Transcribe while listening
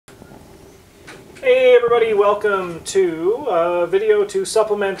Hey everybody, welcome to a video to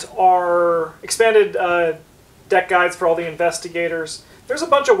supplement our expanded deck guides for all the investigators. There's a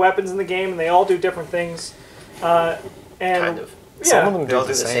bunch of weapons in the game and they all do different things. And kind of. Yeah. Some of them do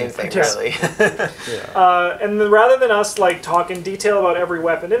the same thing, really. Yeah. And then rather than us like talk in detail about every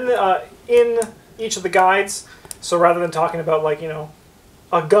weapon in each of the guides, so rather than talking about like, you know,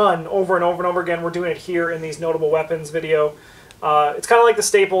 a gun over and over and over again, we're doing it here in these notable weapons video. It's kind of like the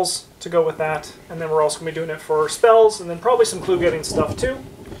staples to go with that, and then we're also going to be doing it for spells, and then probably some clue getting stuff too.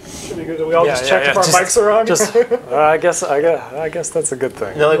 Should be good that we all just check if our mics are on. I guess that's a good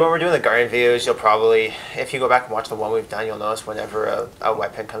thing. You know, like when we're doing the Guardian videos, you'll probably, if you go back and watch the one we've done, you'll notice whenever a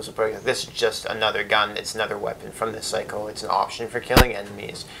weapon comes up, like, this is just another gun, it's another weapon from this cycle, it's an option for killing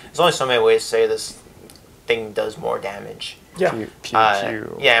enemies. There's only so many ways to say this thing does more damage. Yeah. Pew, pew.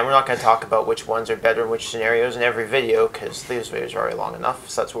 Yeah, and we're not going to talk about which ones are better in which scenarios in every video, because these videos are already long enough,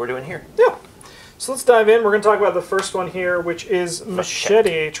 so that's what we're doing here. Yeah. So let's dive in. We're going to talk about the first one here, which is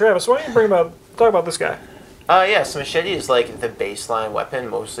Machete. Travis, why don't you talk about this guy? Yeah, so Machete is like the baseline weapon,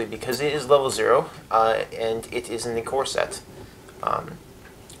 mostly because it is level 0, and it is in the core set.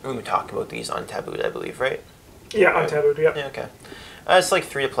 We were talking about these untabooed, I believe, right? Yeah, untabooed, yeah. Yeah, okay. It's like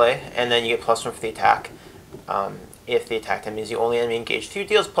 3 to play, and then you get +1 for the attack. If the attack enemy is the only enemy engaged 2,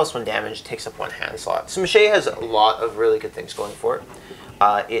 deals +1 damage, takes up 1 hand slot. So Machete has a lot of really good things going for it.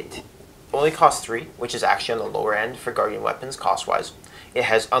 It only costs 3, which is actually on the lower end for Guardian weapons, cost-wise. It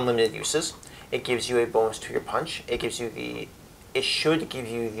has unlimited uses. It gives you a bonus to your punch. It gives you the... It should give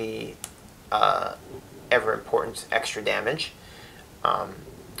you the ever-important extra damage. And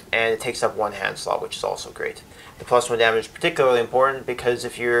it takes up 1 hand slot, which is also great. The +1 damage is particularly important because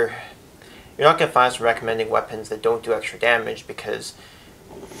if you're not going to find us recommending weapons that don't do extra damage, because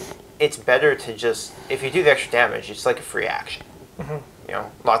it's better to just, if you do the extra damage, it's like a free action. Mm-hmm. You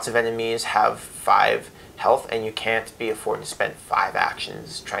know, lots of enemies have 5 health, and you can't be affording to spend 5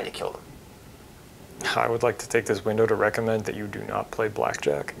 actions trying to kill them. I would like to take this window to recommend that you do not play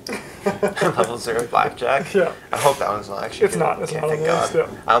blackjack. Level 0 blackjack? Yeah. I hope that one's not actually It's good. not. It's not on Thank the God. list,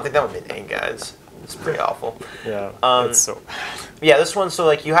 yeah. I don't think that would be in any guides. It's pretty awful. Yeah, it's so... Yeah, this one, so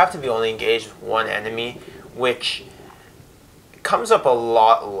like you have to be only engaged with 1 enemy, which comes up a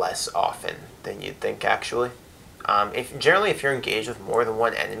lot less often than you'd think, actually. Generally, if you're engaged with more than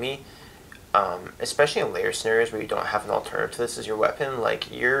 1 enemy, especially in layer scenarios where you don't have an alternative to this as your weapon,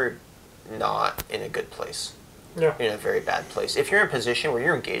 like you're not in a good place. Yeah. You're in a very bad place. If you're in a position where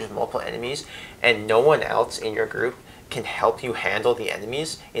you're engaged with multiple enemies and no one else in your group can help you handle the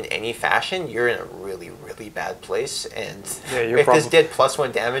enemies in any fashion, you're in a really, really bad place. And Yeah, if this did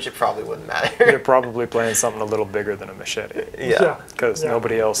 +1 damage, it probably wouldn't matter. You're probably playing something a little bigger than a machete. Yeah. Because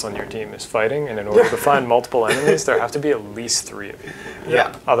nobody else on your team is fighting, and in order to find multiple enemies, there have to be at least 3 of you.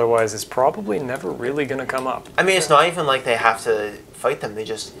 Yeah. Otherwise, it's probably never really going to come up. I mean, it's not even like they have to fight them. They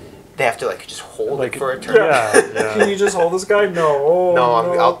have to like just hold Like, it for a turn. Yeah. Can you just hold this guy? No. No,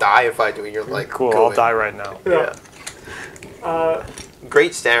 I'll die if I do. You're like, Cool, go I'll in. die right now. Yeah.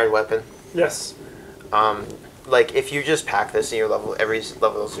 Great standard weapon. Yes. Like if you just pack this in your every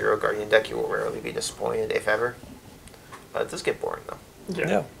level 0 Guardian deck, you will rarely be disappointed, if ever. It does get boring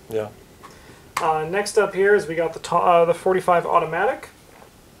though. Yeah. Next up here is we got the 45 automatic.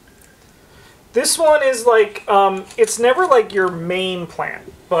 This one is like, it's never like your main plan,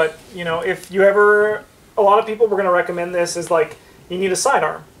 but you know, if you ever, a lot of people were going to recommend this as like, you need a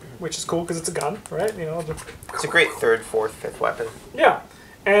sidearm, which is cool because it's a gun, right? You know, It's a great 3rd, 4th, 5th weapon. Yeah,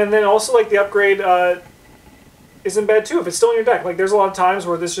 and then also like the upgrade isn't bad too if it's still in your deck. Like there's a lot of times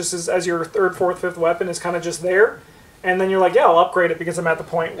where this just is as your 3rd, 4th, 5th weapon is kind of just there, and then you're like, yeah, I'll upgrade it because I'm at the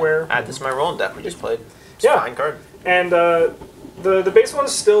point where Add this to my rolling deck we just played. It's Yeah. a fine card. and the base one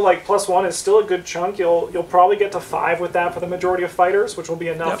is still like +1 is still a good chunk. You'll probably get to 5 with that for the majority of fighters, which will be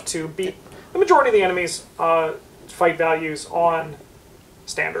enough to beat the majority of the enemy's fight values on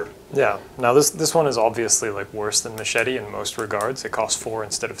standard. Yeah. Now this one is obviously like worse than Machete in most regards. It costs 4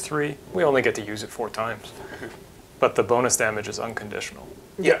 instead of 3. We only get to use it 4 times. But the bonus damage is unconditional.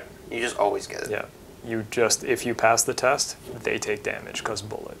 Yeah. You just always get it. Yeah. If you pass the test, they take damage because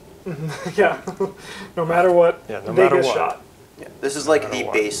bullet. Yeah. No matter what, Yeah, no they matter get what. shot. Yeah. This is like the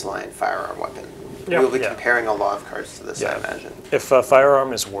what. baseline firearm weapon. Yeah. We'll be Yeah. comparing a lot of cards to this, I Yeah. imagine. If a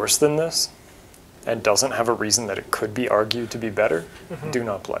firearm is worse than this and doesn't have a reason that it could be argued to be better, do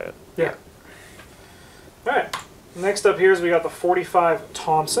not play it. Yeah. All right. Next up here is we got the 45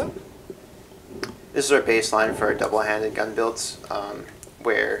 Thompson. This is our baseline for our double-handed gun builds,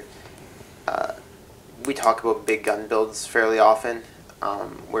 where we talk about big gun builds fairly often,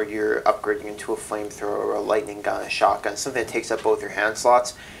 where you're upgrading into a flamethrower or a lightning gun, a shotgun, something that takes up both your hand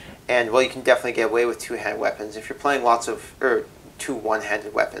slots. And well, you can definitely get away with two-handed weapons if you're playing lots of two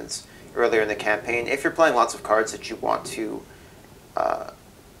one-handed weapons earlier in the campaign. If you're playing lots of cards that you want to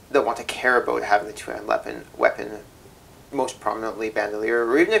care about having the two-handed weapon, most prominently Bandolier,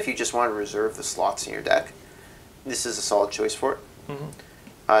 or even if you just want to reserve the slots in your deck, this is a solid choice for it.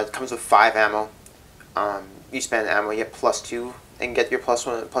 It comes with 5 ammo. You spend ammo, you get +2, and get your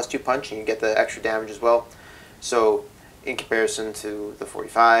 +2 punch, and you get the extra damage as well. So in comparison to the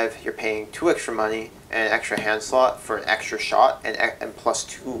 45, you're paying 2 extra money and an extra hand slot for an extra shot, and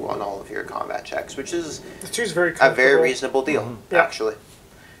 +2 on all of your combat checks, which is a very reasonable deal, actually.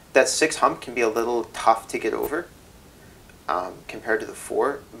 That 6 hump can be a little tough to get over compared to the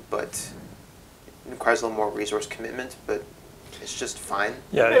 4, but it requires a little more resource commitment, but it's just fine.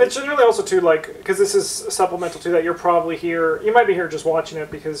 Yeah, and it's generally also too, like, because this is supplemental to that, you're probably here, you might be here just watching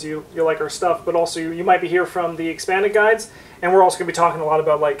it because you like our stuff, but also you might be here from the expanded guides, and we're also going to be talking a lot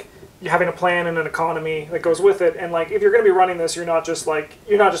about, like, you having a plan and an economy that goes with it, and, like, if you're going to be running this, you're not just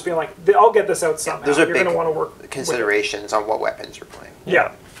being like, I'll get this out somehow. Those are you're going to want to work considerations on what weapons you're playing.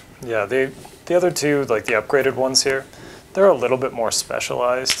 Yeah. Yeah, the other two, like the upgraded ones here, they're a little bit more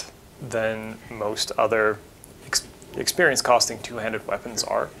specialized than most other experience costing two-handed weapons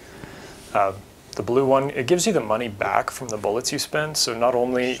are. The blue one, it gives you the money back from the bullets you spend, so not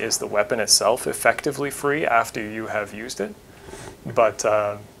only is the weapon itself effectively free after you have used it, but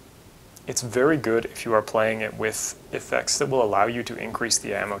it's very good if you are playing it with effects that will allow you to increase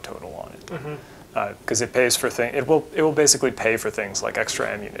the ammo total on it. Because it pays for things, it will basically pay for things like extra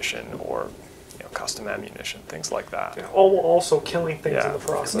ammunition or custom ammunition, things like that. Yeah, all while also killing things in the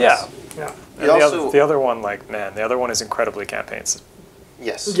process. Yeah. And the other one, like, man, the other one is incredibly campaign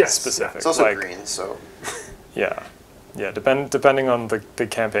specific. It's also green, so. Yeah. Depending on the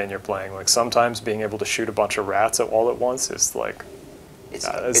campaign you're playing, like sometimes being able to shoot a bunch of rats all at once is like. It's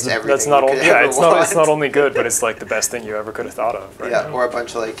it's not only good, but it's like the best thing you ever could have thought of. Right now. Or a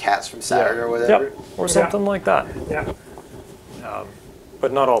bunch of like cats from Saturn or whatever. Yep. Or something like that. Yeah.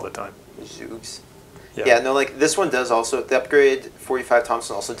 But not all the time. Zoogs. Yeah, no, like this one does also, the upgrade 45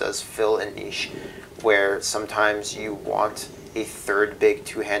 Thompson also does fill a niche where sometimes you want a third big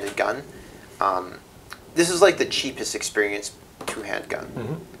two-handed gun. This is like the cheapest experience two-hand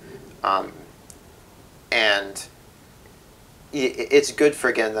gun. And it's good for,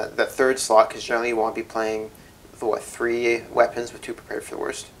 again, the third slot, because generally you want to be playing, 3 weapons with 2 prepared for the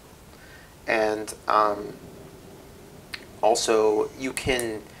worst. And also you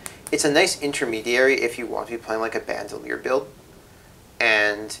can... It's a nice intermediary if you want to be playing like a Bandolier build,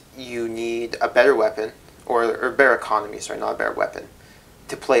 and you need a better weapon, or better economy, sorry, not a better weapon,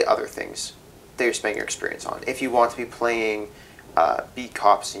 to play other things that you're spending your experience on. If you want to be playing beat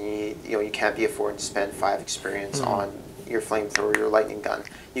cops and you can't be affording to spend 5 experience on your flamethrower, your lightning gun,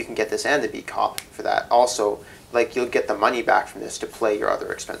 you can get this and the beat cop for that. Also, like, you'll get the money back from this to play your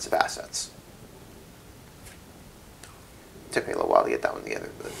other expensive assets. Took me a little while to get that one together,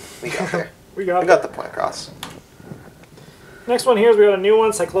 but we got there. we got the point across. Next one here is we got a new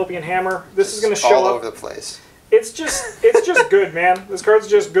one, Cyclopean Hammer. This is going to show all up over the place. It's just good, man. This card's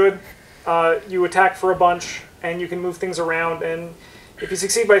just good. You attack for a bunch, and you can move things around. And if you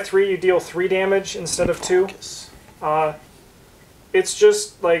succeed by 3, you deal 3 damage instead of 2. It's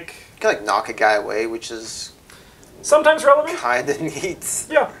just like you can like knock a guy away, which is sometimes relevant. Kind of neat.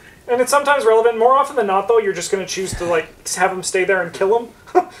 Yeah. And it's sometimes relevant. More often than not, though, you're just going to choose to like have him stay there and kill him,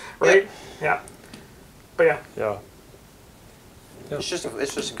 right? Yeah. But yeah. It's just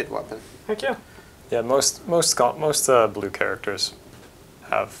a good weapon. Heck yeah. Yeah, most blue characters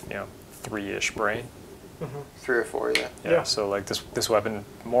have 3-ish brain. 3 or 4, yeah. Yeah. So like this weapon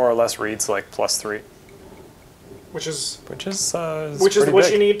more or less reads like +3. Which is what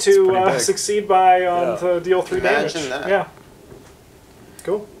big. you need to succeed by to deal 3 damage. Imagine that. Yeah.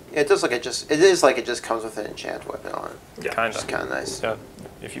 Cool. Yeah, it is like it just comes with an enchant weapon on it. Yeah. Kind of. Kind of nice. Yeah.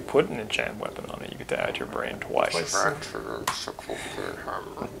 If you put an enchant weapon on it, you get to add your brain twice.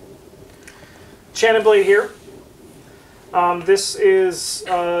 Enchanted Blade here. This is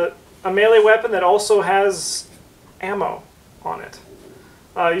a melee weapon that also has ammo on it.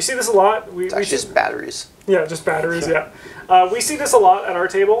 You see this a lot. It's actually just batteries. Yeah, just batteries, yeah. We see this a lot at our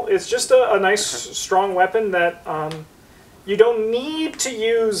table. It's just a nice, strong weapon that you don't need to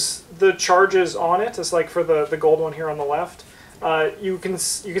use the charges on it. It's like for the gold one here on the left. You can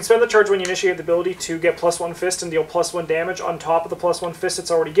spend the charge when you initiate the ability to get +1 fist and deal +1 damage on top of the +1 fist it's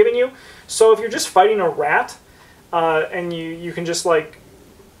already giving you. So if you're just fighting a rat, and you can just like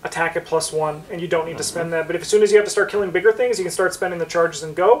attack at +1 and you don't need to spend that. But as soon as you have to start killing bigger things, you can start spending the charges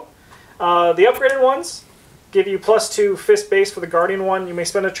and go. The upgraded ones, give you +2 fist base for the Guardian one. You may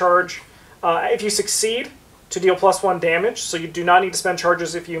spend a charge if you succeed to deal +1 damage, so you do not need to spend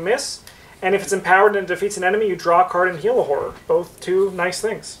charges if you miss. And if it's empowered and it defeats an enemy, you draw a card and heal a horror. Both two nice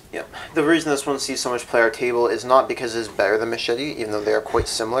things. Yep. The reason this one sees so much play our table is not because it's better than Machete, even though they are quite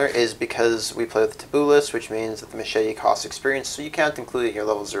similar, is because we play with the taboo list, which means that the Machete costs experience, so you can't include it in your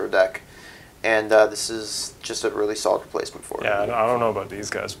level 0 deck. And this is just a really solid replacement for it. Yeah, I don't know about these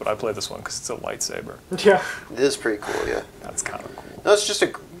guys, but I play this one because it's a lightsaber. Yeah. It is pretty cool, yeah. That's kind of cool. No, it's just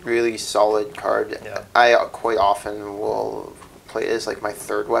a really solid card. Yeah. I quite often will play it as like my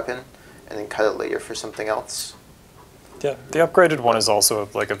third weapon, and then cut it later for something else. Yeah, the upgraded one is also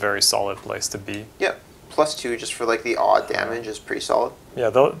like a very solid place to be. Yeah, +2 just for like the odd damage is pretty solid. Yeah,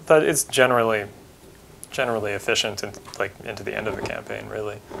 though that it's generally efficient and like into the end of the campaign,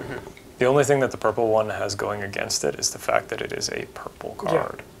 really. Mm-hmm. The only thing that the purple one has going against it is the fact that it is a purple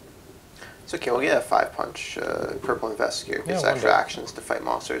card. Yeah. It's okay, we'll get a 5-punch purple investigator. Gets Yeah, extra actions to fight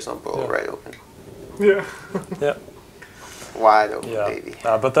monsters and blow right open. Yeah. Yeah. Wide open, Yeah, baby.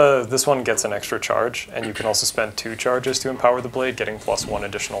 but this one gets an extra charge, and you can also spend 2 charges to empower the blade, getting +1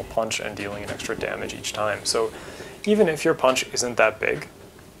 additional punch and dealing an extra damage each time. So even if your punch isn't that big,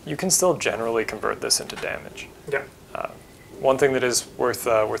 you can still generally convert this into damage. Yeah. One thing that is worth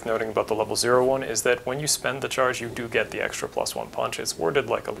noting about the level 0 one is that when you spend the charge, you do get the extra +1 punch. It's worded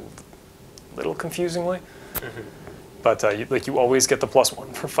like a little confusingly, but you always get the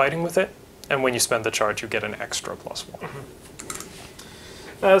 +1 for fighting with it, and when you spend the charge, you get an extra +1.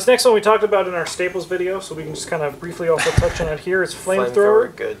 This next one we talked about in our Staples video, so we can just kind of briefly also touch on it here. Is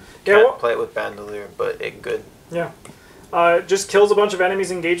Flamethrower. Good. Yeah, Can't well, play it with Bandolier, but it good. Yeah. Just kills a bunch of enemies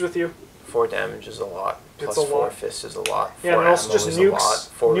engaged with you. 4 damage is a lot. It's Plus a 4 lot. fists is a lot. Yeah, 4 and also ammo just is nukes- a lot.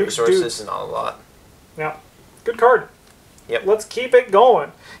 4 nukes resources dudes. is not a lot. Yeah. Good card. Yep. Let's keep it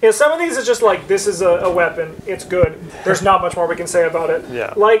going. Yeah, some of these is just like, this is a weapon. It's good. There's not much more we can say about it.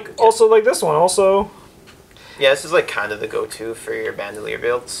 Yeah. Like, also like this one. Also, Yeah, this is like kind of the go-to for your Bandolier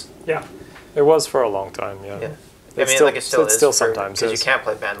builds. yeah. It was for a long time, yeah. Yeah. It I mean, still- like it still it is. still sometimes Because is. you can't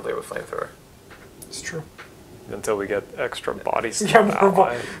play Bandolier with Flamethrower. It's true. Until we get extra bodies.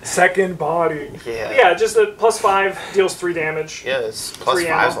 Yeah, second body. Yeah. Yeah, just a +5 deals 3 damage. Yeah, it's plus 3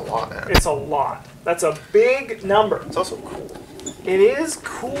 5 is a ammo. lot, man. It's a lot. That's a big number. It's also cool. It is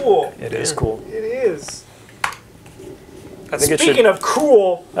cool. It is cool. It is. I think Speaking of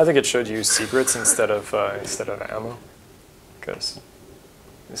cool, I think it should use secrets instead of ammo, because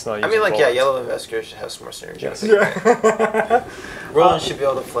it's not. I Using mean, like, yeah, bullets. Yellow Investigator should have some more synergy. Yes. yeah. Roland should be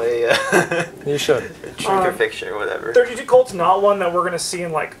able to play You should. Truth or Fiction or whatever. 32 Colt's not one that we're going to see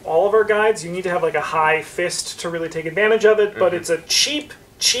in like all of our guides. You need to have like a high fist to really take advantage of it, but it's a cheap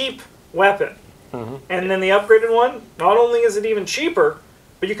weapon. And then the upgraded one, not only is it even cheaper,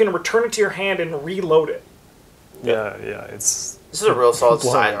 but you can return it to your hand and reload it. Yeah, it's. This is a real solid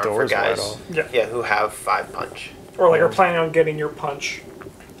blowing sidearm for doors wide guys. off. Yeah. Who have 5 punch. Or like are planning on getting your punch.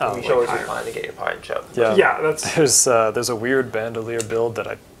 Oh, You should always be planning to get your punch up. yeah. Yeah, that's... There's a weird Bandolier build that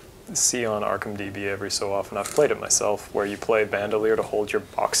I see on Arkham DB every so often. I've played it myself, where you play Bandolier to hold your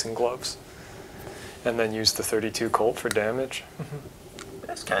boxing gloves, and then use the 32 Colt for damage.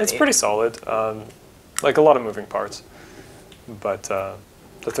 That's kind of It's pretty solid. Like a lot of moving parts, but the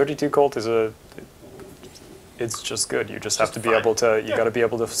 32 Colt is it's just good. You just have to be fine. able to. You got to be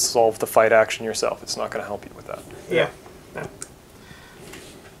able to solve the fight action yourself. It's not going to help you with that. Yeah.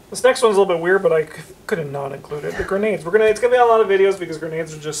 This next one's a little bit weird, but I could have not included the grenades. It's gonna be on a lot of videos because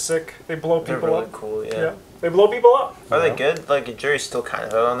grenades are just sick. They blow They're people really up. cool, yeah. Yeah, they blow people up. Are they good? Like, jury's still kind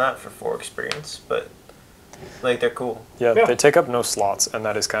of out on that for 4 experience, but, like, they're cool. Yeah, Yeah. they take up no slots, and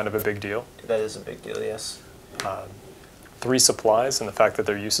that is kind of a big deal. That is a big deal, yes. 3 supplies, and the fact that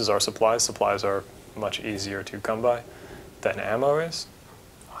their uses are supplies. Supplies are much easier to come by than ammo is.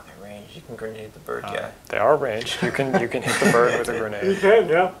 Oh, they're ranged. You can grenade the bird guy. They are ranged. You can hit the bird with a You grenade. can,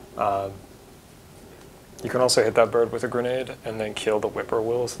 yeah. You can also hit that bird with a grenade and then kill the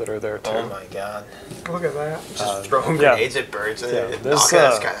whippoorwills that are there too. Oh my god. Look at that. Just throwing yeah. grenades at birds and Yeah, then this, knocking at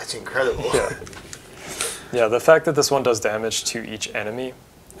this guy. That's incredible. Yeah. Yeah, the fact that this one does damage to each enemy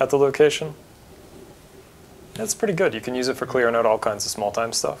at the location, that's pretty good. You can use it for clearing out all kinds of small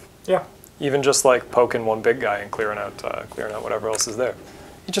time stuff. Yeah. Even just like poking one big guy and clearing out whatever else is there.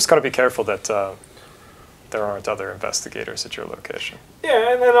 You just got to be careful that there aren't other investigators at your location.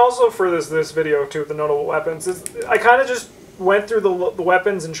 Yeah, and then also for this video too, the notable weapons, I kind of just went through the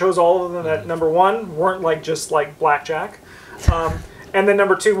weapons and chose all of them that number 1 weren't like just like blackjack, and then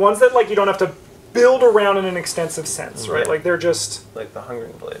number 2 ones that like you don't have to build around in an extensive sense, right? Yeah. Like they're just Like the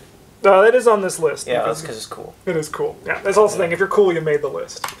Hungering Blade. that is on this list. Yeah, that's because it's cool. It is cool. Yeah, that's also the thing. If you're cool, you made the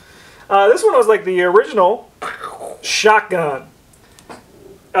list. This one was like the original shotgun.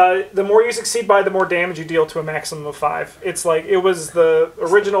 The more you succeed by, the more damage you deal to a maximum of 5. It's like, it was the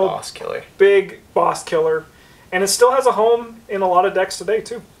original boss killer. Big boss killer. And it still has a home in a lot of decks today,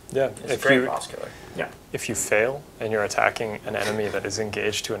 too. Yeah, It's a great boss killer. Yeah. if you fail and you're attacking an enemy that is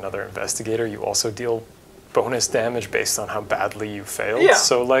engaged to another investigator, you also deal bonus damage based on how badly you failed. Yeah.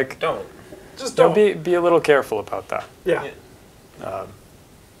 So like, Just don't don't. be a little careful about that. Yeah.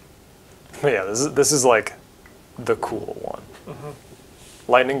 But yeah, this is like the cool one.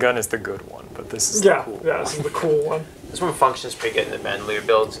 Lightning gun is the good one, but this is the cool one. This is the cool one. This one functions pretty good in the bandolier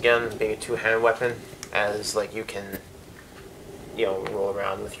builds again, being a two-handed weapon, as like you can, you know, roll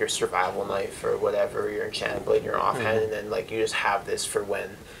around with your survival knife or whatever, your enchanted blade, your offhand, and then like you just have this for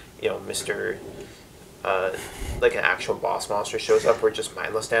when, you know, like an actual boss monster shows up, or just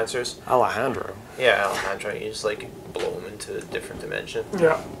mindless dancers. Alejandro. Yeah, Alejandro, you just like blow him into a different dimension.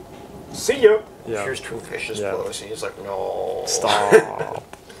 Yeah. See ya. Yeah. Here's two vicious Yeah. blows, and he's like, no. Stop.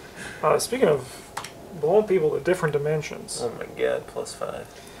 Speaking of blowing people to different dimensions, Oh my god, +5.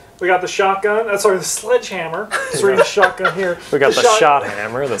 we got the shotgun. Sorry, the sledgehammer. Just reading the shotgun here. We got the shot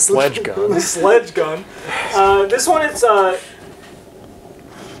hammer, the sledge gun. The sledge gun. This one,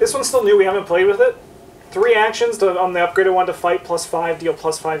 this one's still new. We haven't played with it. 3 actions on the upgraded one to fight, +5, deal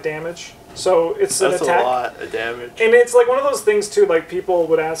 +5 damage. So it's an attack. That's a lot of damage. And it's like one of those things too, like people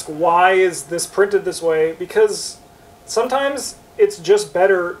would ask, why is this printed this way? Because sometimes it's just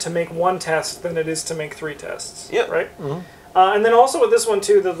better to make 1 test than it is to make 3 tests. Yep. Right? And then also with this one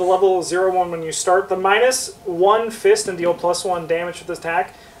too, the level 0-1 when you start, the -1 fist and deal +1 damage with this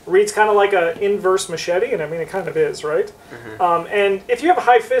attack reads kind of like a inverse machete, and I mean it kind of is, right? And if you have a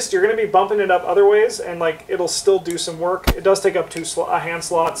high fist, you're going to be bumping it up other ways, and like it'll still do some work. It does take up 2 hand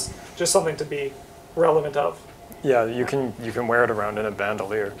slots, just something to be relevant of. Yeah, you can wear it around in a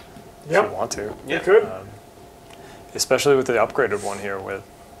bandolier if you want to. You could. Especially with the upgraded one here, with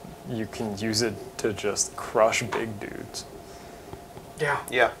you can use it to just crush big dudes.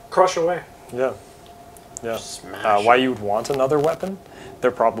 Yeah. Crush away. Yeah. Yeah. Smash. Why you would want another weapon? They're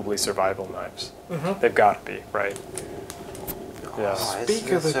probably survival knives. They've got to be, right? Yeah.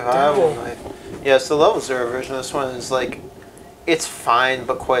 Speak of the survival devil. knife. Yeah, so the level 0 version of this one is like, it's fine,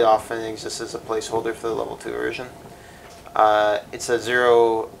 but quite often it exists as a placeholder for the level 2 version. It's a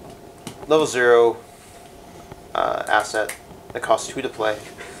level 0 asset that costs 2 to play.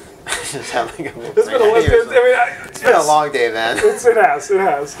 Just having a It's been a long day, man. It has.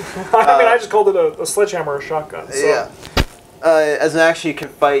 I mean, I just called it a sledgehammer or a shotgun. So. Yeah. As an action you can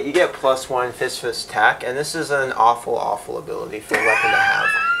fight, you get +1 fist attack, and this is an awful ability for a weapon to have,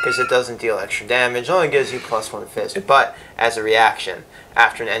 because it doesn't deal extra damage, it only gives you +1 fist, but as a reaction,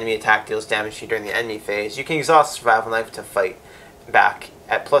 after an enemy attack deals damage to you during the enemy phase, you can exhaust the survival knife to fight back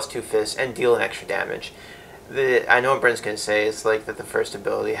at +2 fists and deal an extra damage. I know what Brent's going to say, it's like that the first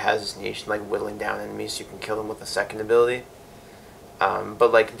ability has its niche, like whittling down enemies so you can kill them with the second ability.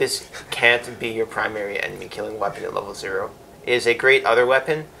 But like this can't be your primary enemy killing weapon at level 0. It is a great other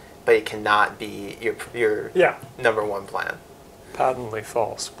weapon, but it cannot be your number 1 plan. Patently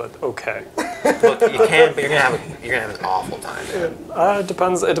false, but okay. Look, you can, but you're gonna have an awful time. It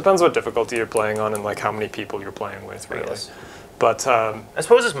depends what difficulty you're playing on and like how many people you're playing with, really. Yes. But I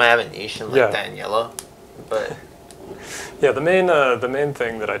suppose this might have a niche in like Daniela, but yeah, the main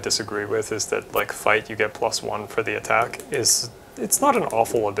thing that I disagree with is that like fight you get +1 for the attack is. It's not an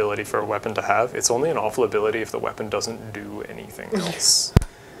awful ability for a weapon to have. It's only an awful ability if the weapon doesn't do anything else.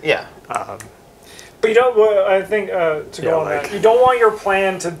 Yeah. But you don't. I think to go on that, you don't want your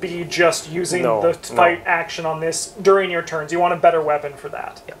plan to be just using the fight action on this during your turns. You want a better weapon for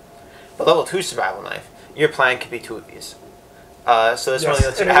that. Yeah. But level 2 survival knife, your plan could be 2 of these. So this one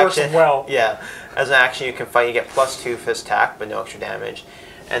lets you and it works well. Yeah. As an action, you can fight. You get +2 fist attack, but no extra damage.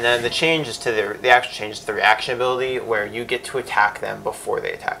 And then the changes to the actual changes to the reaction ability, where you get to attack them before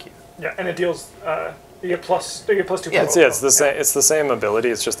they attack you. Yeah, and it deals. You get +2. Yeah, it's the same. It's the same ability.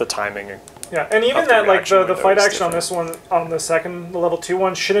 It's just the timing. Yeah, and even that, like the fight action on this one, on the level 2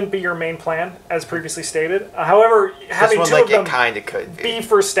 one, shouldn't be your main plan, as previously stated. However, having this one, 2 like, of them it kind of could be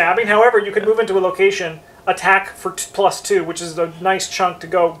for stabbing. However, you could move into a location, attack for +2, which is a nice chunk to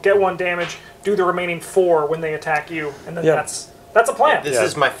go get 1 damage, do the remaining 4 when they attack you, and then that's a plan. This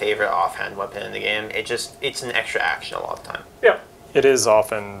is my favorite offhand weapon in the game. It's an extra action a lot of the time. Yeah. It is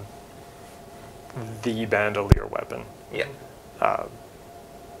often the bandolier weapon. Yeah.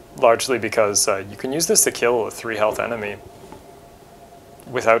 Largely because you can use this to kill a 3 health enemy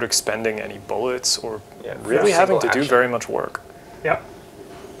without expending any bullets or really having to do very much work. Yeah.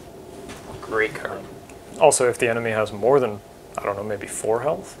 Great card. Also, if the enemy has more than, I don't know, maybe 4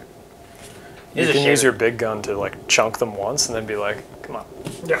 health, You can use your big gun to like chunk them once and then be like, come on.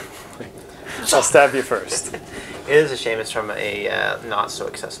 Yeah. I'll stab you first. It is a shame it's from a not so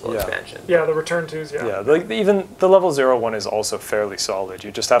accessible expansion. Yeah, the return twos, yeah. Yeah, like even the level 0 one is also fairly solid.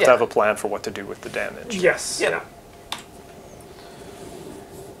 You just have to have a plan for what to do with the damage. Yes. Yep. Yeah.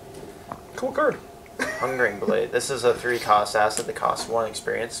 Cool card. Hungering Blade. This is a 3-cost asset that costs 1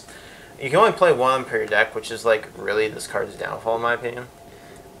 experience. You can only play 1 per your deck, which is like really this card's downfall in my opinion.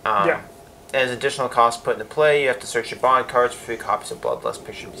 Yeah. As additional cost put into play, you have to search your bond cards for 3 copies of Bloodlust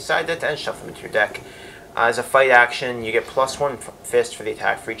pictured beside it and shuffle them into your deck. As a fight action, you get +1 fist for the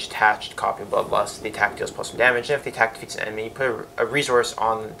attack for each attached copy of Bloodlust. The attack deals +1 damage, and if the attack defeats an enemy, you put a resource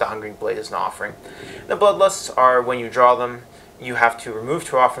on the Hungering Blade as an offering. The Bloodlusts are, when you draw them, you have to remove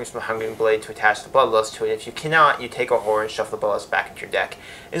 2 offerings from the Hungering Blade to attach the Bloodlust to it. If you cannot, you take a horror and shuffle the Bloodlust back into your deck.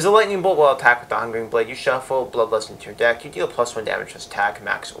 It is a Lightning Bolt while attack with the Hungering Blade. You shuffle Bloodlust into your deck. You deal +1 damage to this attack,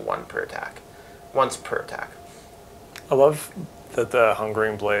 max 1 per attack. Once per attack. I love that the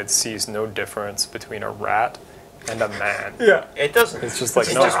Hungering Blade sees no difference between a rat and a man. Yeah. It doesn't. It's just like,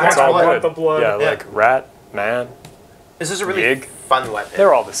 It's no, just it's all blood. good. The blood. Yeah, Yeah. like rat, man, This is a really Yig. fun weapon.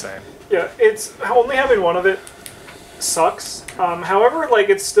 they're all the same. Yeah, it's only having one of it sucks. However, like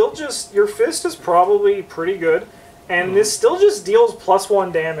it's still just your fist is probably pretty good, and this still just deals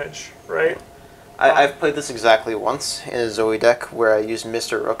 +1 damage, right? I've played this exactly once in a Zoe deck where I used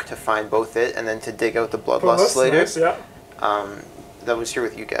Mr. Rook to find both it and then to dig out the Well, Bloodlust that's later. nice, yeah. That was here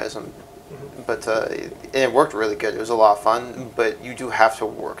with you guys, but and it worked really good. It was a lot of fun, but you do have to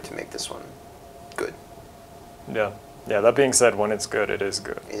work to make this one good. Yeah. Yeah, that being said, when it's good, it is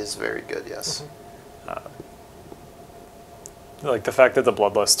good. It is very good, yes. Like the fact that the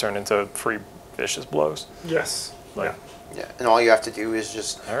Bloodlust turn into free vicious blows. Yes. Like, Yeah, and all you have to do is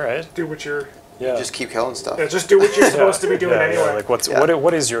just all right. Do what you're. Yeah. just keep killing stuff. Yeah, just do what you're supposed to be doing anyway. Yeah, like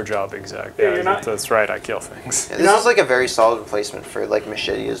what is your job exactly? Yeah, you're not- that's right, I kill things. Yeah, this is like a very solid replacement for like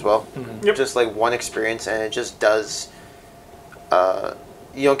Machete as well. Yep. Just like 1 experience, and it just does.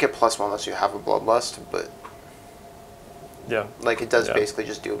 You don't get +1 unless you have a Bloodlust, but Yeah. like it does Yeah. basically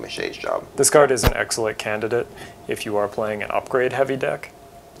just do Machete's job. This card is an excellent candidate if you are playing an upgrade heavy deck,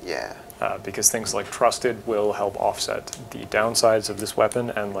 Yeah. because things like Trusted will help offset the downsides of this weapon,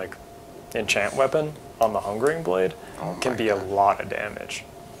 and like Enchant Weapon on the Hungering Blade can be a lot of damage.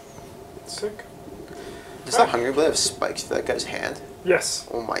 Sick. Does the Hungry Blade have spikes for that guy's hand? Yes.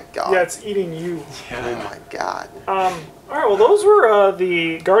 Oh my god. Yeah, it's eating you. Oh my god. All right, well, those were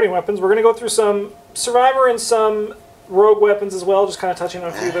the Guardian weapons. We're going to go through some Survivor and some Rogue weapons as well, just kind of touching on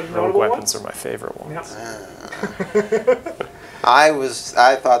a few of the Rogue notable weapons ones. are my favorite ones. Yeah.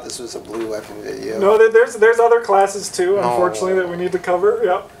 I thought this was a blue weapon video. No, there's other classes too, unfortunately, that we need to cover.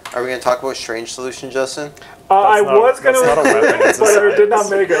 Yeah. Are we going to talk about Strange Solution, Justin? I was going that's not a weapon, it's a but I did not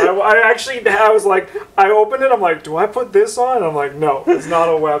science. make it. I was like, I opened it, I'm like, do I put this on? And I'm like, no, it's not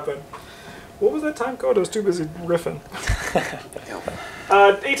a weapon. What was that time code? I was too busy riffing.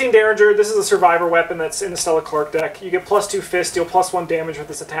 18 Derringer, this is a Survivor weapon that's in the Stella Clark deck. You get +2 fist, deal +1 damage with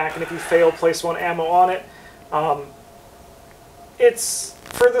this attack, and if you fail, place 1 ammo on it. It's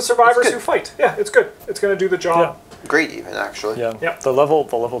for the survivors who fight. Yeah, it's good. It's going to do the job. Great even, actually. Yeah. Yep. The level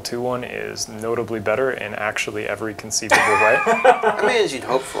 2 one is notably better in actually every conceivable way. I mean, as you'd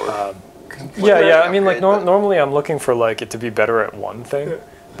hope for. Yeah. I mean, like Upgrade, but- normally I'm looking for like it to be better at one thing,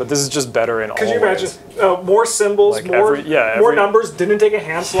 but this is just better in all Could you ways. imagine more symbols, Like more every- numbers? Didn't take a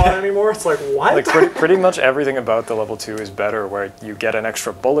hand slot anymore. It's like what? Like pretty much everything about the level 2 is better, where you get an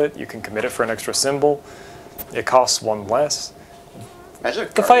extra bullet, you can commit it for an extra symbol, it costs 1 less. Imagine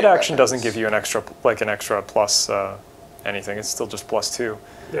if The fight Guardian action doesn't weapons- give you an extra plus anything. It's still just +2,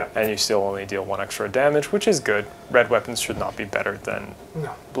 Yeah. and you still only deal 1 extra damage, which is good. Red weapons should not be better than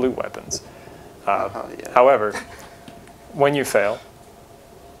No. blue weapons. yeah. However, when you fail,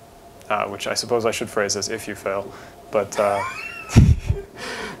 which I suppose I should phrase as if you fail, but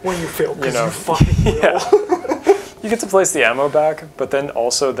When you fail, because know. you fucking will. you get to place the ammo back, but then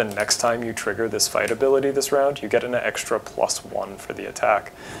also the next time you trigger this fight ability this round, you get an extra +1 for the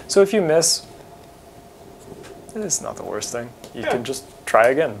attack. So if you miss, it's not the worst thing. You can just try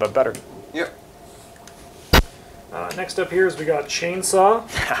again, but better. Yep. Next up here is we got Chainsaw.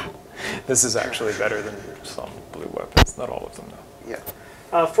 This is actually better than some blue weapons. Not all of them, though.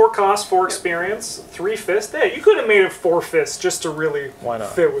 Yeah. 4 cost, 4 experience, 3 fist. Yeah, you could have made it 4 fists just to really Why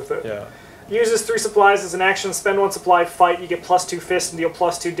not? fit with it. Yeah. Uses 3 supplies as an action. Spend 1 supply, fight. You get +2 fist and deal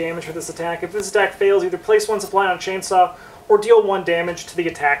 +2 damage for this attack. If this attack fails, either place 1 supply on Chainsaw or deal 1 damage to the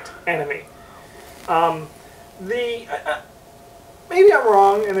attacked enemy. Maybe I'm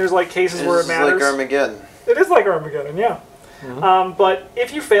wrong, and there's like cases where it It's matters. like Armageddon. It is like Armageddon, yeah. But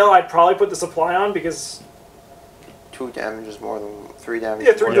if you fail, I'd probably put the supply on because 2 damage is more than 3 damage.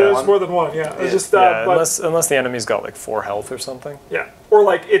 yeah, 3 damage is more than 1. Yeah, it's just but, unless the enemy's got like 4 health or something. Yeah, or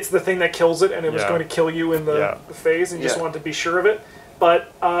like it's the thing that kills it, and it was going to kill you in the phase, and you just wanted to be sure of it.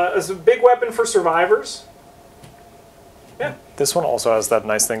 But as a big weapon for survivors. Yeah. This one also has that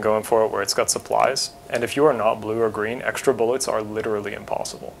nice thing going for it where it's got supplies, and if you are not blue or green, extra bullets are literally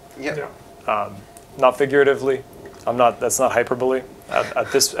impossible. Yeah. Not figuratively. That's not hyperbole.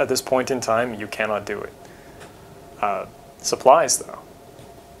 At this point in time, you cannot do it. Supplies though.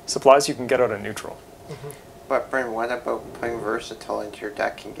 Supplies you can get out of neutral. But Brent, what about putting versatile into your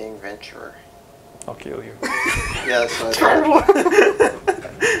deck and getting venturer? I'll kill you. Yeah, that's what I thought.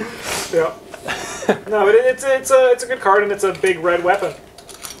 Yeah. No, but it's a good card, and it's a big red weapon.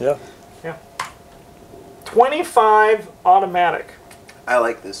 Yeah. Yeah. 25 automatic. I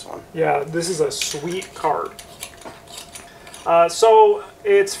like this one. Yeah, this is a sweet card. So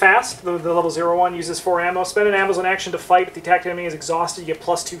it's fast. The level 0 one uses 4 ammo. Spend an ammo's on action to fight. If the attacked enemy is exhausted, you get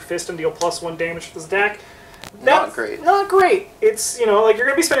 +2 fist and deal +1 damage for this attack. Not great. Not great. It's, you know, like you're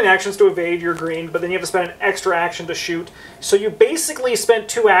going to be spending actions to evade your green, but then you have to spend an extra action to shoot. So you basically spent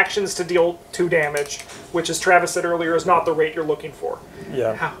 2 actions to deal 2 damage, which, as Travis said earlier, is not the rate you're looking for.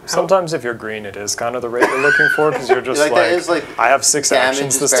 Yeah. Sometimes if you're green, it is kind of the rate you're looking for, because you're just like, I have 6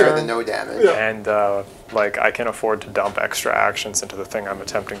 actions this turn. Than no damage. Yeah. And like I can afford to dump extra actions into the thing I'm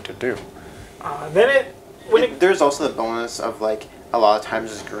attempting to do. There's also the bonus of like a lot of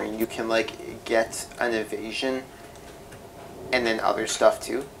times as green you can like get an evasion and then other stuff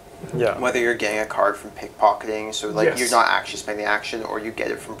too. Yeah. Whether you're getting a card from pickpocketing, so like you're not actually spending the action, or you get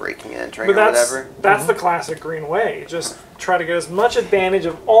it from breaking and entering or whatever. That's the classic green way. Just try to get as much advantage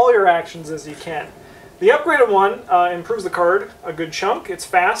of all your actions as you can. The upgraded one improves the card a good chunk. It's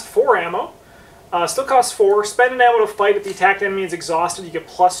fast, 4 ammo. Still costs 4. Spend an ammo to fight. If the attacked enemy is exhausted, you get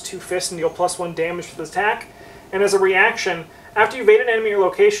 +2 fists and deal +1 damage for this attack. And as a reaction, after you evade an enemy or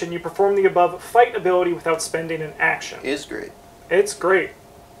location, you perform the above fight ability without spending an action. It is great. It's great.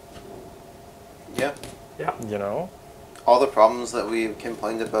 Yeah. Yeah. You know? All the problems that we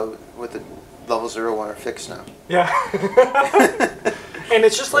complained about with the level 0 one are fixed now. Yeah. And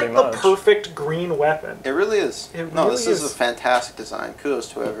it's just like the perfect green weapon. It really is. This is a is. fantastic design. Kudos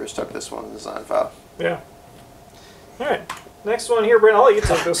to whoever stuck this one in the design file. Yeah. All right. Next one here, Brent. I'll let you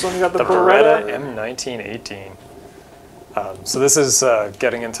take this one. You got the Beretta M1918. So this is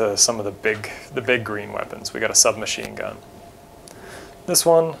getting into some of the big green weapons. We got a submachine gun. This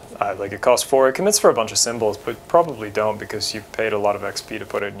one, like it costs 4. It commits for a bunch of symbols, but probably don't because you paid a lot of XP to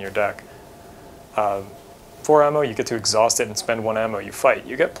put it in your deck. 4 ammo, you get to exhaust it and spend 1 ammo, you fight.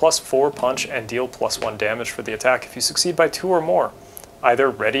 You get +4 punch and deal +1 damage for the attack if you succeed by 2 or more.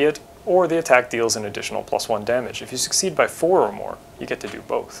 Either ready it, or the attack deals an additional +1 damage. If you succeed by 4 or more, you get to do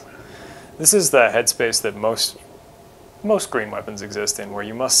both. This is the headspace that most green weapons exist in, where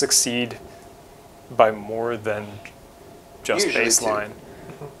you must succeed by more than just baseline.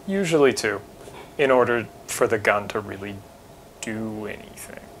 Usually 2, in order for the gun to really do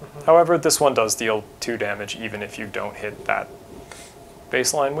anything. However, this one does deal 2 damage even if you don't hit that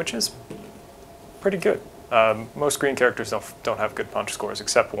baseline, which is pretty good. Most green characters don't have good punch scores,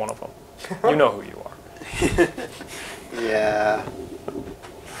 except one of them. You know who you are. Yeah.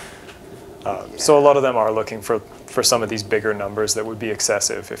 So a lot of them are looking for some of these bigger numbers that would be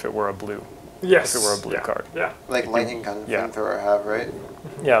excessive if it were a blue. Yes. If it were a blue card. Yeah. Like lightning gun flamethrower have, right?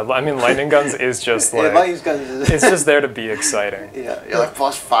 Yeah, I mean lightning guns is just like lightning guns is it's just there to be exciting. Yeah, you're like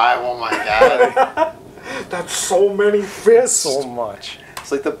 +5. Oh my god. That's so many fists. So much.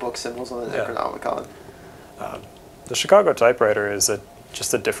 It's like the book symbols on the Necronomicon. The Chicago Typewriter is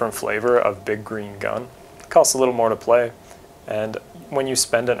just a different flavor of big green gun. It costs a little more to play, and when you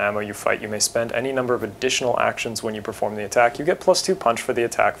spend an ammo you fight, you may spend any number of additional actions when you perform the attack. You get +2 punch for the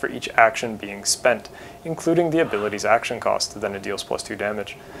attack for each action being spent, including the ability's action cost, then it deals +2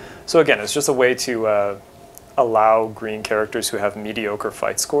 damage. So again, it's just a way to allow green characters who have mediocre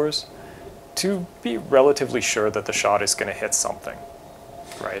fight scores to be relatively sure that the shot is going to hit something,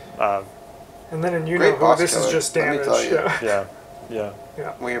 right? And then Great know who, boss this killer, is just let me damage. tell you.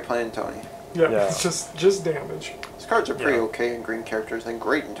 Yeah. When you're playing Tony. Yeah, it's just damage. These cards are pretty okay in green characters and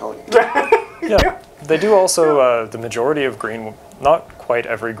great in Tony. Yeah, they do also, the majority of green, not quite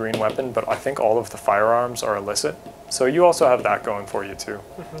every green weapon, but I think all of the firearms are illicit. So you also have that going for you too.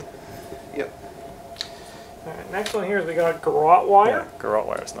 Yep. All right, next one here is we got Garrote Wire. Yeah, Garrote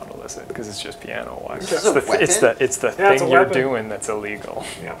Wire is not illicit because it's just piano wire. This is a weapon? It's the thing you're weapon. doing that's illegal.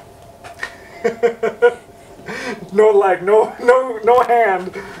 Yeah. No leg, no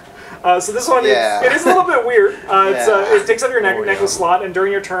hand. So this one, Yeah. it is a little bit weird. It takes up your necklace yeah. slot, and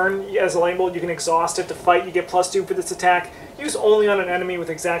during your turn, as a lane bolt, you can exhaust it to fight. You get +2 for this attack. Use only on an enemy with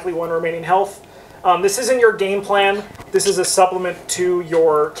exactly 1 remaining health. This isn't your game plan. This is a supplement to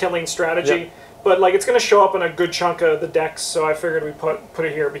your killing strategy. Yep. But like, it's going to show up in a good chunk of the decks, so I figured we put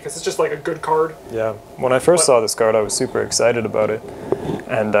it here because it's just like a good card. Yeah, when I first saw this card, I was super excited about it,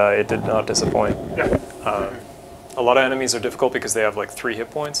 and it did not disappoint. Yeah. A lot of enemies are difficult because they have like 3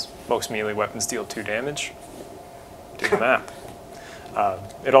 hit points. Most melee weapons deal 2 damage. Do the math.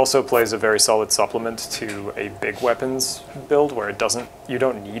 It also plays a very solid supplement to a big weapons build where you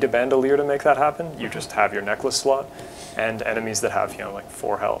don't need a bandolier to make that happen. You just have your necklace slot and enemies that have, like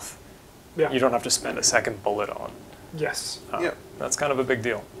 4 health. Yeah. You don't have to spend a second bullet on. Yes. Yep. That's kind of a big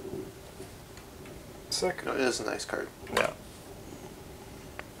deal. Sick. No, it is a nice card. Yeah.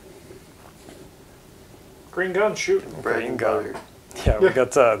 Green gun, shoot. Green gun. Yeah, we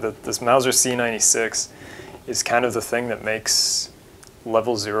got this Mauser C96 is kind of the thing that makes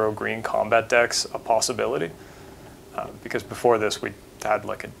level 0 green combat decks a possibility. Because before this we had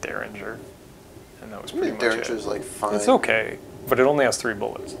like a Derringer, and that was pretty much it. Derringer's like fine. It's okay, but it only has 3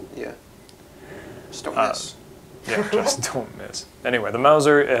 bullets. Yeah. Just don't miss. Yeah, just don't miss. Anyway, the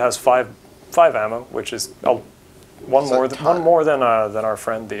Mauser, it has 5 ammo, which is one more than our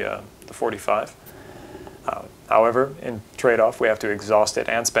friend the 45. However, in trade-off, we have to exhaust it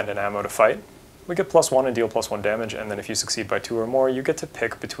and spend an ammo to fight. We get +1 and deal +1 damage, and then if you succeed by 2 or more, you get to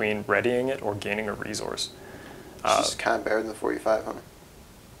pick between readying it or gaining a resource. It's just kind of better than the 45, huh?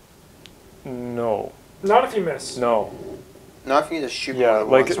 No. Not if you miss. No. Not if you just shoot. Yeah,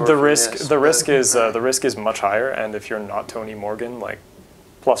 like once or the if you risk, miss, the risk but- is the risk is much higher, and if you're not Tony Morgan, like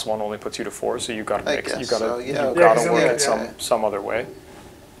 +1 only puts you to 4, so you got to I mix, you guess got to so, yeah. you Yeah, got to 'cause work then it you get- some other way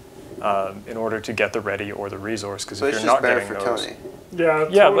in order to get the ready or the resource. Because So if it's you're just not better getting for those, Tony. Yeah.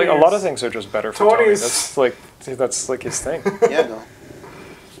 yeah, Tony like a lot of is- things are just better for Tony. Tony's- That's like his thing. Yeah, no.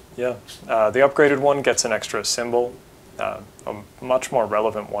 Yeah, the upgraded one gets an extra symbol, a much more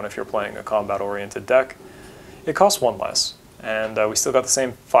relevant one if you're playing a combat-oriented deck. It costs 1 less, and we still got the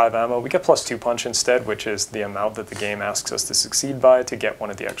same 5 ammo. We get +2 punch instead, which is the amount that the game asks us to succeed by to get one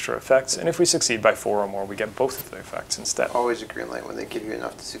of the extra effects. And if we succeed by 4 or more, we get both of the effects instead. Always a green light when they give you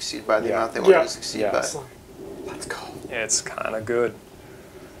enough to succeed by the Yeah. amount they want Yeah. you to succeed Yeah. by. Let's go. It's kind of good.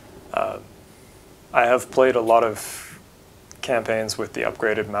 I have played a lot of campaigns with the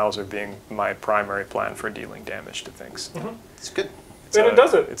upgraded Mauser being my primary plan for dealing damage to things. It's good. And it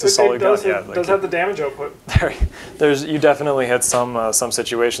does it. It's a solid gun. does, Yeah, it like does have the damage output. you definitely hit some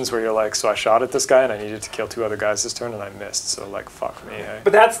situations where you're like, so I shot at this guy and I needed to kill 2 other guys this turn and I missed. So like, fuck me. Hey?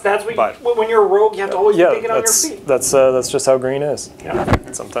 But that's what when you're a rogue, you have to always be thinking on your feet. That's just how green is.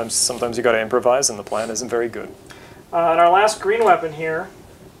 Yeah. Sometimes you got to improvise and the plan isn't very good. And our last green weapon here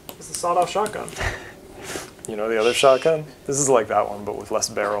is the sawed-off shotgun. You know the other shotgun? This is like that one, but with less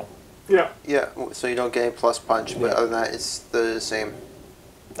barrel. Yeah. Yeah, so you don't get any plus punch, but Yeah. other than that, it's the same.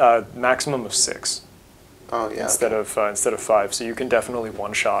 Maximum of 6 Oh, yeah. instead of 5. So you can definitely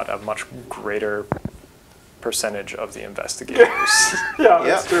one-shot a much greater percentage of the investigators Yeah,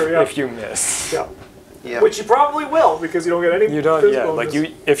 that's Yeah. true. Yeah. if you miss. Yeah. Yeah. Which you probably will because you don't get any. You don't. Yeah, physical like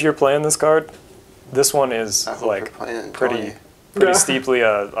bonus. if you're playing this card, this one is I hope like you're playing pretty Tony. Yeah. steeply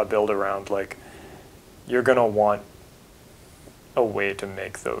a build around. Like you're gonna want a way to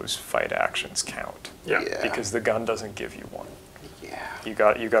make those fight actions count. Yeah. Yeah. Because the gun doesn't give you one. Yeah. You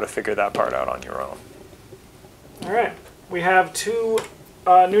got to figure that part out on your own. All right. We have 2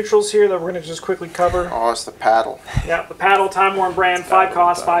 neutrals here that we're going to just quickly cover. Oh, it's the paddle. Yeah, the paddle, Timeworn Brand, 5 paddle,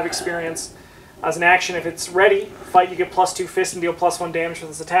 cost, paddle. 5 experience. As an action, if it's ready, fight, you get +2 fist and deal +1 damage for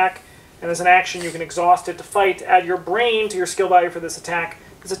this attack. And as an action, you can exhaust it to fight. Add your brain to your skill value for this attack.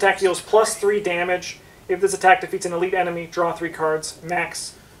 This attack deals +3 damage. If this attack defeats an elite enemy, draw 3 cards,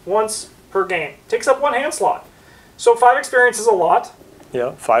 max once per game. Takes up 1 hand slot. So 5 experience is a lot.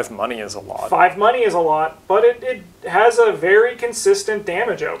 Yeah, 5 money is a lot. 5 money is a lot, but it has a very consistent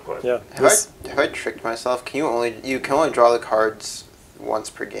damage output. Yeah. Have I tricked myself? You can only draw the cards once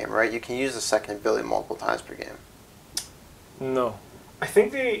per game, right? You can use the second ability multiple times per game. No. I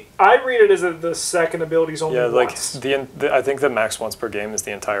think I read it as the second ability is only Yeah, like once. I think the max once per game is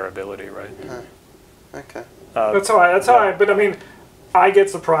the entire ability, right? Okay. That's how I. But I mean, I get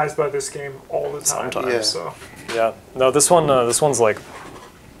surprised by this game all the time. Sometimes. Yeah. So Yeah. No, this one's like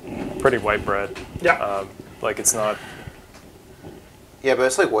pretty white bread. yeah. Like it's not. Yeah, but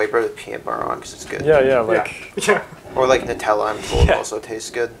it's like white bread with peanut butter on because it's good. Yeah, like Yeah. Or like Nutella, I'm told, Yeah. also tastes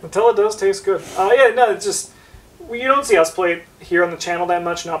good. Nutella does taste good. Yeah, no, it's just you don't see us play it here on the channel that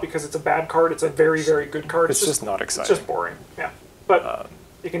much. Not because it's a bad card; it's a very, very good card. it's just not It's exciting. just boring. Yeah, but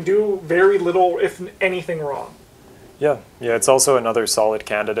It can do very little, if anything, wrong. Yeah, it's also another solid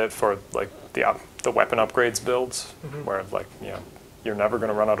candidate for like the weapon upgrades builds, where like you're never going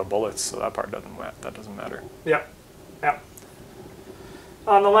to run out of bullets, so that part doesn't matter. Yeah.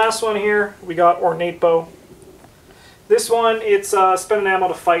 On the last one here, we got Ornate Bow. This one, it's spend an ammo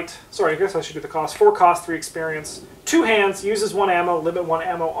to fight. Sorry, I guess I should do the cost. 4 cost, 3 experience. 2 hands, uses 1 ammo, limit 1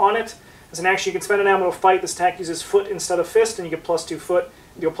 ammo on it. As an action, you can spend an ammo to fight. This attack uses foot instead of fist, and you get +2 foot.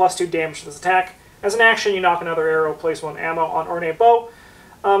 You deal +2 damage to this attack. As an action, you knock another arrow, place 1 ammo on Ornate Bow.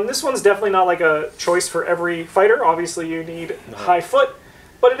 This one's definitely not like a choice for every fighter. Obviously, you need high foot,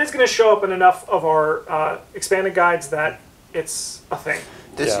 but it is going to show up in enough of our expanded guides that it's a thing.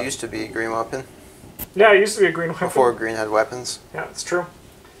 This used to be a green weapon. Yeah, it used to be a green weapon. Before green had weapons. Yeah, it's true.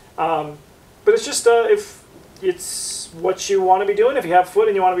 But it's just, if it's what you want to be doing, if you have foot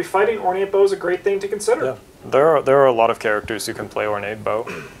and you want to be fighting, Ornate Bow is a great thing to consider. Yeah, there are a lot of characters who can play Ornate Bow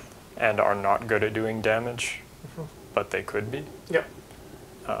and are not good at doing damage, but they could be. Yep.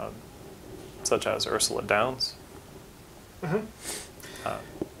 Such as Ursula Downs.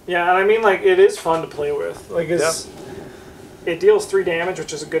 Yeah, and I mean, like, it is fun to play with. Like, it deals 3 damage,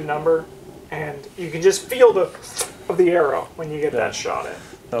 which is a good number, and you can just feel the arrow when you get that shot in.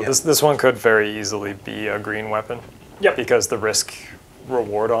 No, this one could very easily be a green weapon. Yep. Because the risk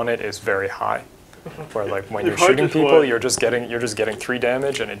reward on it is very high. Where like when you're shooting people, you're just getting 3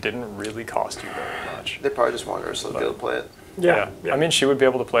 damage, and it didn't really cost you very much. They probably just wanted Ursula to be able to play it. Yeah. I mean, she would be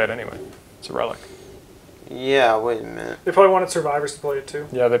able to play it anyway. It's a relic. Yeah, wait a minute. They probably wanted survivors to play it too.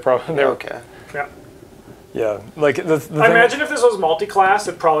 Yeah, they probably. Okay. Yeah. Yeah, like the I imagine if this was multi-class,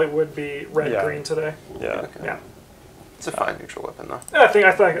 it probably would be red-green today. Yeah. Okay. Yeah. It's a fine neutral weapon, though.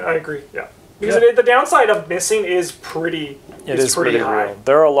 I agree. Yeah. Because the downside of missing is pretty. It is pretty high. real.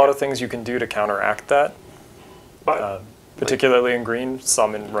 There are a lot of things you can do to counteract that. But particularly in green,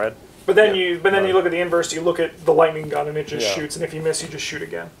 some in red. But then you look at the inverse. You look at the lightning gun, and it just Yeah. shoots. And if you miss, you just shoot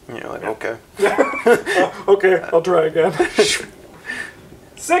again. You're like, okay. Okay, I'll try again.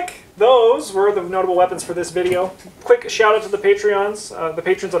 Sick. Those were the notable weapons for this video. Quick shout out to the Patreons, the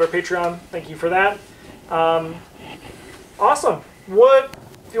patrons on our Patreon. Thank you for that. Awesome.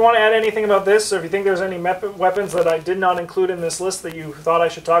 If you want to add anything about this, or if you think there's any weapons that I did not include in this list that you thought I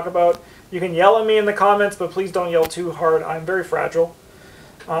should talk about, you can yell at me in the comments, but please don't yell too hard. I'm very fragile.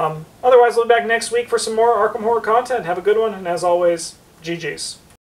 Otherwise, we'll be back next week for some more Arkham Horror content. Have a good one, and as always, GG's.